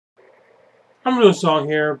I'm going to do a song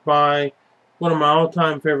here by one of my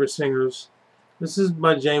all-time favorite singers. This is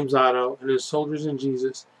by James Otto and his Soldiers in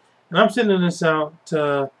Jesus. And I'm sending this out to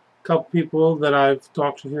a couple people that I've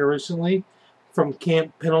talked to here recently from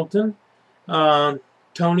Camp Pendleton,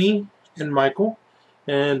 Tony and Michael,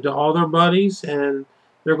 and to all their buddies. And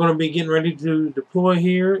they're going to be getting ready to deploy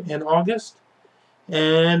here in August.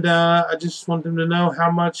 And I just want them to know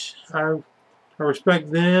how much I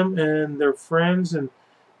respect them and their friends and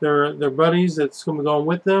their buddies that's going to be going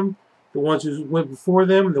with them, the ones who went before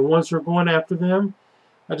them, the ones who are going after them.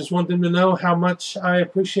 I just want them to know how much I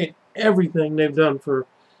appreciate everything they've done for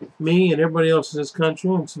me and everybody else in this country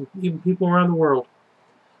and even people around the world.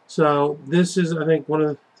 So this is, I think, one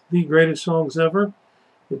of the greatest songs ever.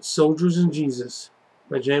 It's Soldiers in Jesus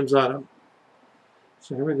by James Otto.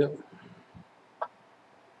 So here we go.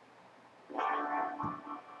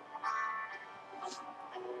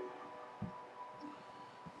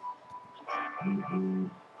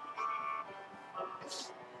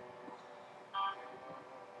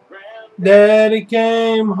 Daddy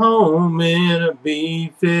came home in a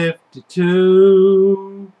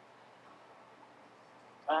B-52,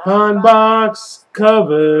 pine box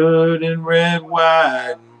covered in red,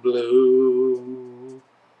 white, and blue.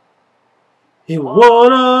 He was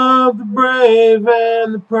one of the brave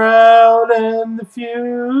and the proud and the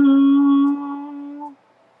few.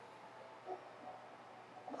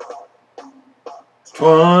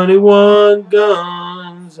 21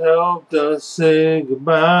 guns helped us say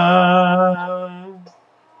goodbye.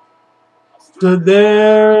 Stood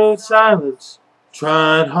there in silence,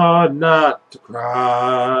 trying hard not to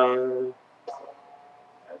cry.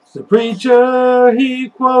 The preacher, he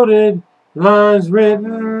quoted lines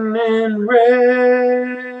written in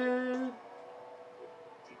red.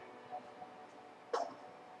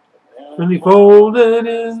 When he folded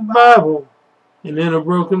his Bible, and in a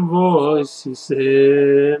broken voice he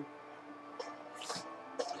said,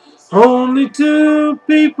 only two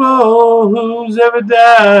people who's ever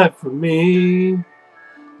died for me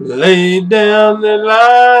laid down their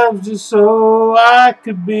lives just so I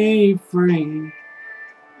could be free.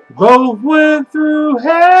 Both went through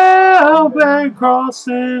hell, bearing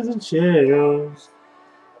crosses and shells,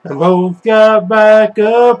 and both got back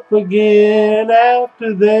up again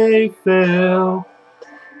after they fell.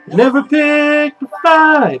 Never picked a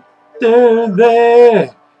fight, they're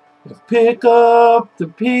there to pick up the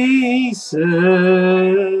pieces.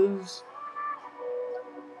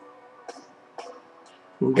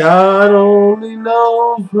 God only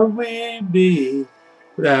knows where we'd be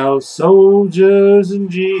without soldiers and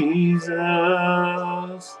Jesus.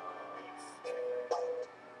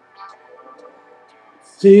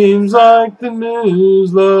 Seems like the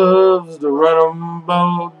news loves to run 'em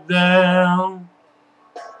both down.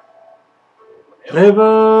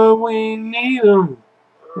 Whenever we need them,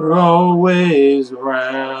 they're always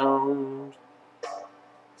around.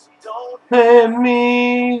 And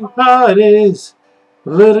me parties,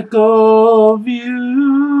 political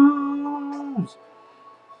views.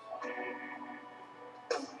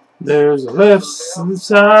 There's a left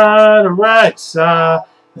side, a right side,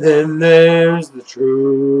 then there's the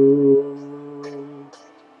truth.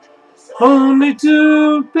 Only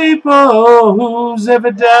two people who's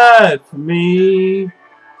ever died for me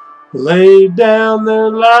laid down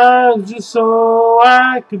their lives just so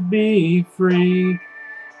I could be free.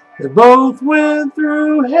 They both went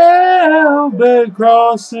through hell, bear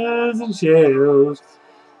crosses and shells,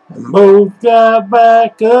 and both got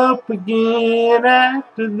back up again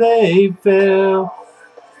after they fell.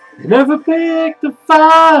 They never picked a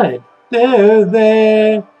fight, they're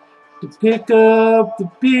there to pick up the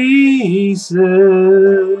pieces.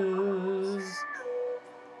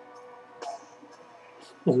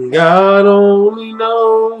 And God only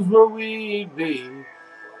knows where we'd be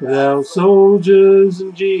without soldiers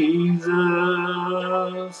and Jesus.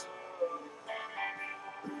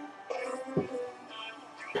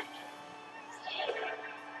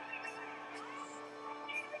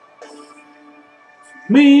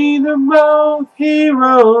 Me, they're both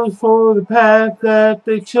heroes for the path that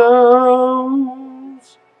they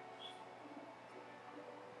chose.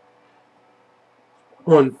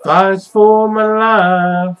 One fights for my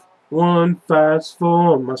life, one fights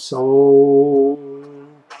for my soul.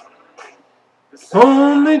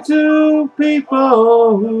 Only two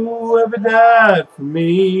people who ever died for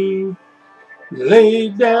me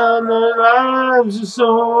laid down their lives just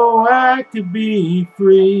so I could be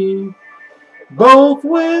free. Both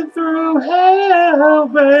went through hell,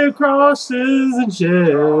 bear crosses and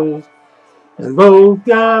shells, and both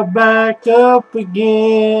got back up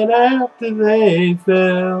again after they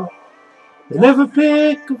fell. They never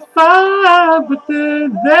pick a fight, but they're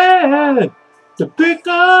there to pick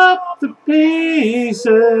up the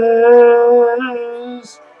pieces.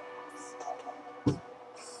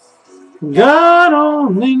 God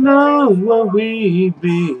only knows what we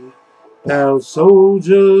be, our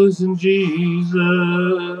soldiers in Jesus.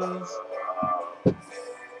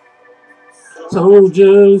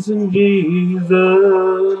 Soldiers in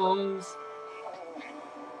Jesus.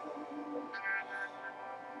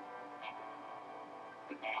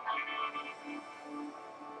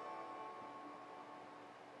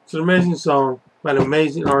 It's an amazing song by an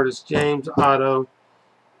amazing artist, James Otto.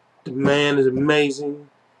 The man is amazing.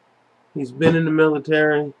 He's been in the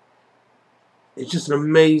military. He's just an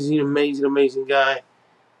amazing, amazing, amazing guy.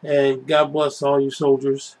 And God bless all you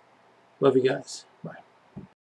soldiers. Love you guys.